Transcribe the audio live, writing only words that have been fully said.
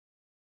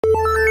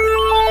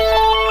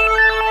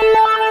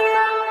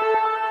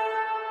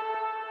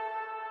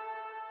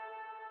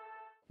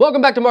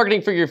Welcome back to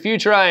Marketing for Your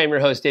Future. I am your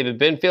host, David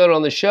Benfield.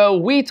 On the show,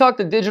 we talk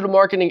to digital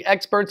marketing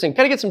experts and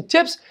kind of get some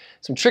tips,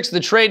 some tricks of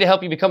the trade to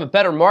help you become a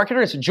better marketer.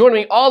 And so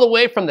joining me all the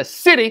way from the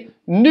city,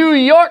 New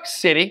York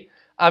City,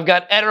 I've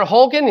got Eder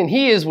Holguin, and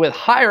he is with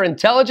Higher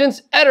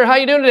Intelligence. Eder, how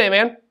you doing today,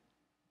 man?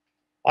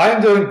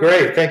 I'm doing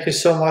great. Thank you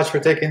so much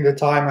for taking the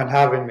time and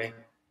having me.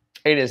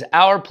 It is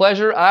our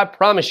pleasure, I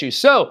promise you.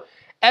 So,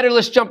 Eder,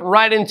 let's jump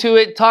right into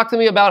it. Talk to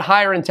me about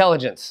Higher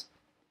Intelligence.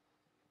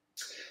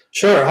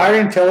 Sure. Higher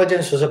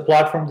Intelligence was a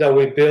platform that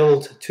we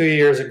built 2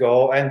 years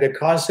ago, and the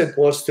concept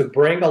was to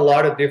bring a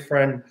lot of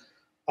different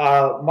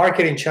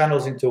marketing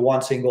channels into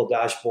one single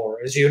dashboard.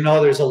 As you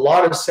know, there's a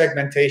lot of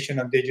segmentation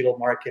of digital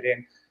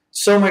marketing,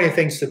 so many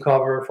things to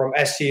cover, from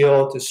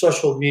SEO to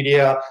social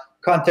media,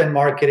 content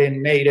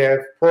marketing, native,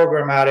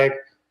 programmatic.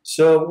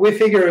 So we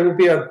figured it would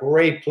be a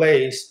great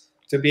place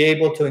to be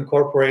able to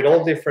incorporate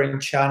all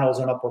different channels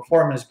on a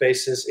performance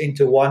basis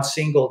into one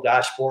single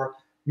dashboard,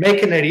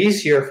 making it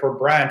easier for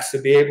brands to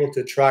be able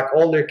to track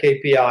all their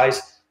KPIs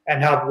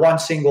and have one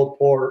single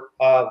port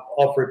of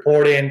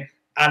reporting,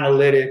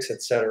 analytics,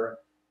 etc.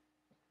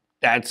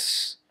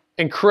 That's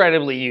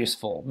incredibly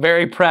useful,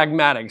 very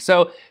pragmatic.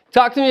 So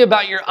talk to me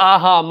about your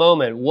aha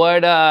moment.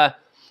 What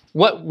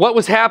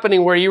was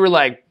happening where you were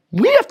like,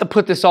 we have to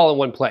put this all in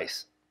one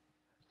place?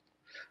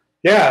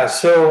 Yeah,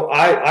 so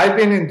I've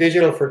been in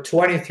digital for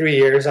 23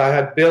 years. I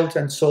have built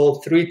and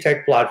sold 3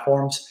 tech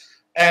platforms.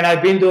 And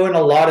I've been doing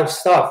a lot of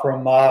stuff,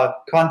 from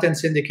content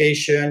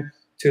syndication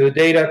to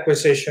data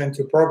acquisition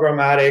to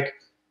programmatic.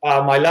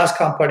 My last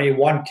company,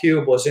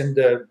 OneCube, was in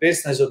the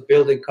business of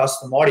building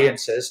custom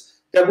audiences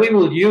that we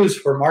will use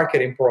for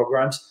marketing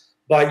programs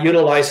by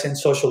utilizing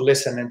social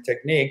listening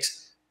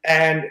techniques.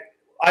 And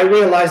I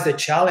realized the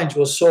challenge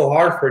was so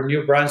hard for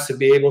new brands to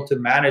be able to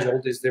manage all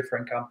these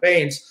different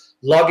campaigns,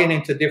 logging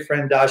into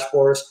different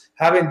dashboards,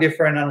 having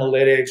different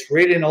analytics,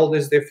 reading all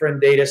these different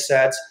data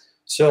sets.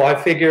 So I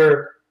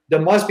figure there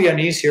must be an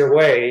easier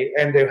way,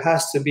 and there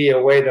has to be a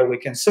way that we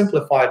can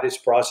simplify this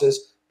process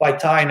by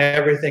tying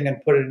everything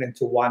and putting it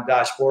into one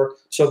dashboard,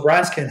 so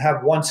brands can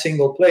have one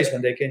single place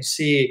when they can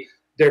see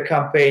their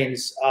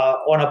campaigns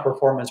on a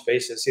performance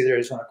basis, either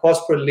it's on a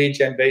cost per lead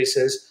gen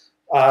basis,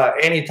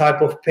 any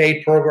type of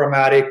paid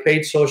programmatic,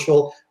 paid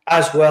social,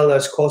 as well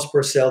as cost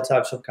per sale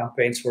types of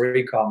campaigns for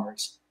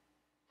e-commerce.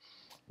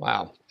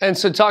 Wow. And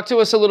so talk to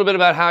us a little bit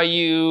about how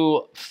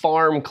you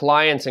farm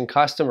clients and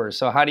customers.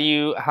 So how do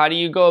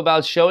you go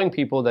about showing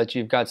people that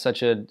you've got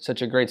such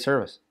a great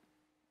service?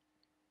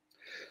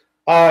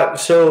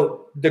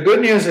 So the good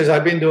news is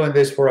I've been doing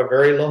this for a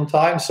very long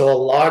time. So a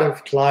lot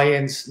of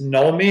clients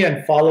know me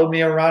and follow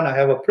me around. I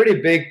have a pretty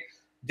big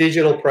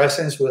digital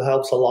presence, which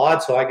helps a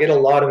lot. So I get a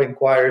lot of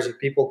inquiries of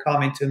people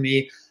coming to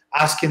me,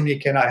 asking me,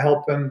 can I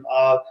help them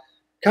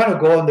kind of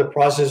go in the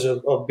process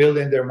of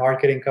building their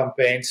marketing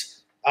campaigns.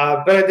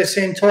 But at the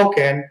same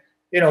token,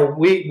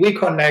 we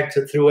connect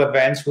through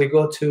events. We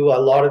go to a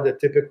lot of the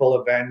typical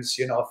events,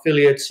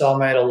 Affiliate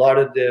Summit, a lot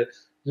of the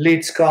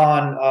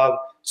LeadsCon,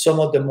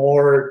 some of the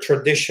more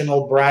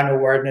traditional brand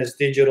awareness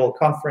digital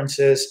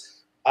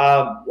conferences.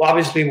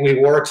 Obviously, we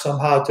work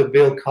somehow to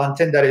build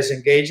content that is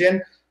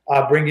engaging,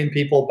 bringing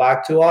people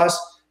back to us.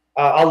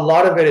 A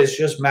lot of it is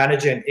just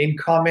managing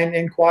incoming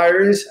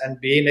inquiries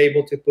and being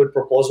able to put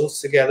proposals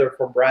together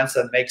for brands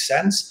that make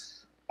sense.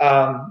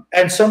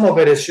 And some of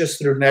it is just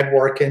through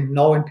networking,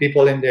 knowing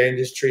people in the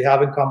industry,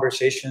 having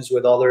conversations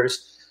with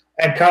others,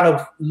 and kind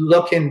of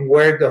looking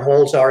where the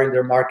holes are in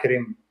their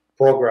marketing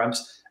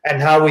programs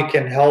and how we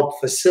can help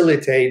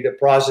facilitate the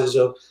process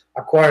of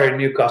acquiring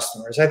new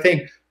customers. I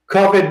think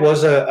COVID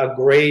was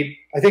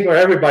I think for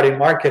everybody in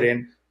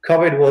marketing,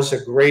 COVID was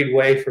a great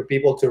way for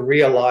people to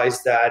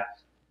realize that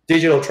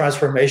digital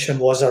transformation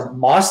was a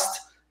must.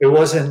 It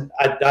wasn't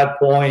at that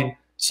point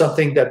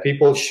something that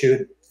people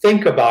should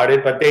think about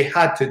it, but they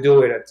had to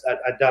do it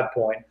at that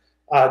point.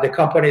 The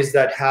companies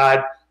that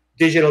had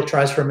digital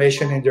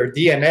transformation in their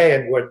DNA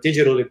and were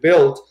digitally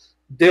built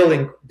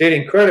did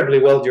incredibly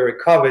well during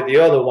COVID. The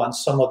other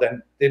ones, some of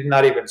them did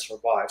not even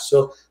survive.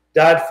 So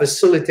that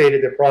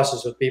facilitated the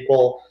process of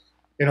people,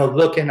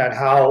 looking at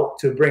how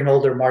to bring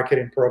all their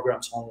marketing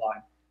programs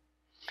online.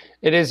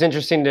 It is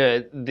interesting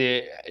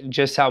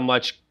just how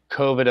much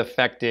COVID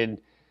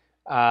affected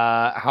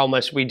how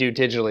much we do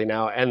digitally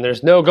now, and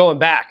there's no going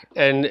back.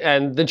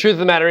 And the truth of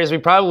the matter is, we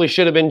probably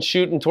should have been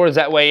shooting towards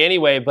that way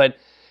anyway. But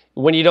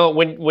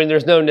when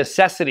there's no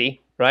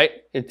necessity, right,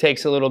 it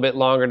takes a little bit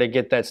longer to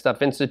get that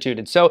stuff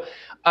instituted. So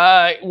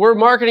we're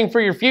marketing for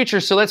your future.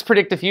 So let's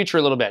predict the future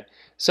a little bit.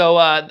 So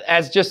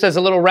as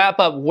a little wrap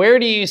up, where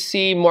do you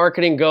see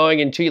marketing going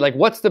into? Like,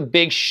 what's the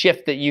big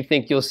shift that you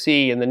think you'll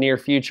see in the near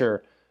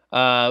future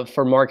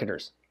for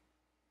marketers?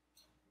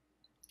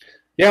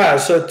 Yeah,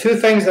 so 2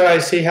 things that I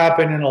see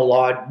happening a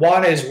lot.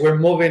 One is we're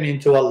moving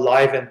into a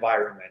live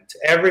environment.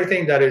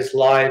 Everything that is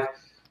live,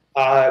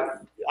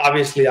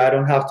 obviously I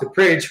don't have to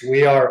preach,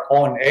 we are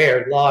on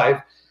air live.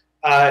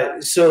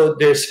 So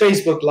there's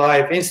Facebook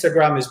Live,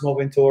 Instagram is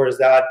moving towards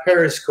that,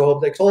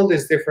 Periscope, like all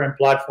these different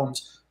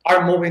platforms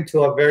are moving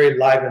to a very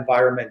live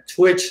environment.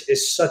 Twitch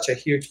is such a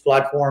huge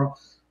platform.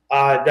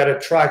 that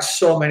attracts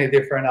so many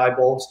different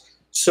eyeballs.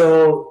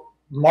 So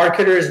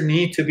marketers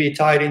need to be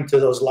tied into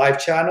those live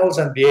channels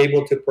and be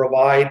able to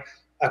provide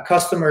a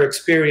customer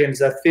experience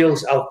that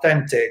feels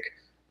authentic.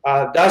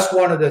 That's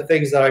one of the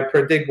things that I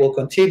predict will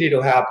continue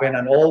to happen,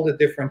 and all the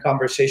different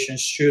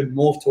conversations should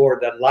move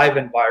toward that live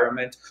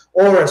environment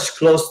or as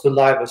close to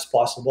live as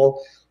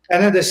possible.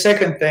 And then the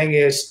second thing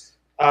is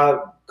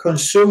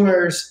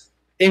consumers,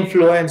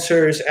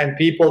 influencers, and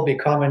people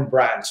becoming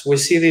brands. We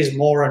see these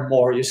more and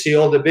more. You see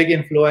all the big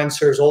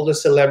influencers, all the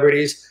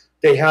celebrities,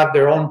 they have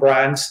their own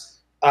brands.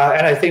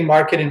 And I think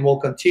marketing will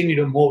continue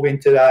to move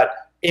into that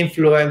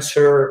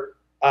influencer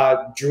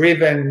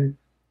driven,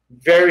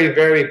 very,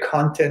 very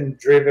content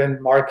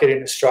driven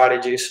marketing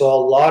strategy. So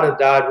a lot of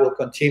that will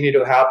continue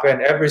to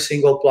happen. Every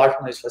single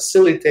platform is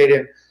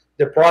facilitating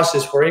the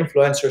process for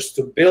influencers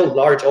to build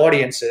large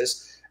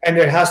audiences. And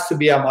there has to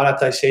be a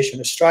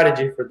monetization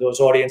strategy for those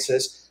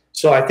audiences.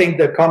 So I think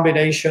the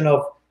combination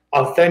of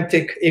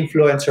authentic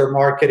influencer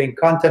marketing,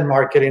 content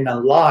marketing,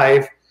 and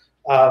live,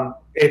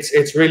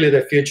 it's really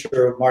the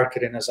future of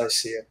marketing as I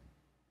see it.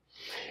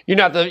 You're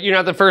not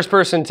the first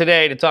person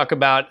today to talk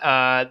about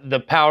the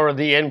power of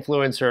the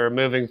influencer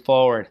moving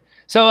forward.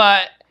 So,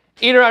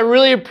 Eder, I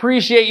really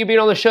appreciate you being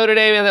on the show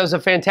today, man. That was a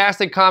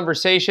fantastic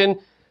conversation.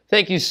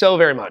 Thank you so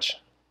very much.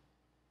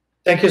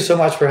 Thank you so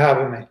much for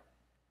having me.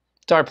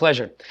 It's our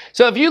pleasure.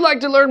 So if you'd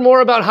like to learn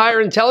more about hire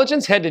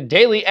intelligence, head to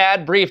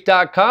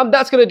dailyadbrief.com.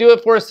 That's going to do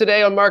it for us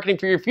today on Marketing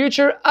for Your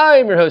Future.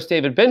 I'm your host,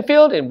 David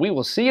Benfield, and we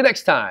will see you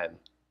next time.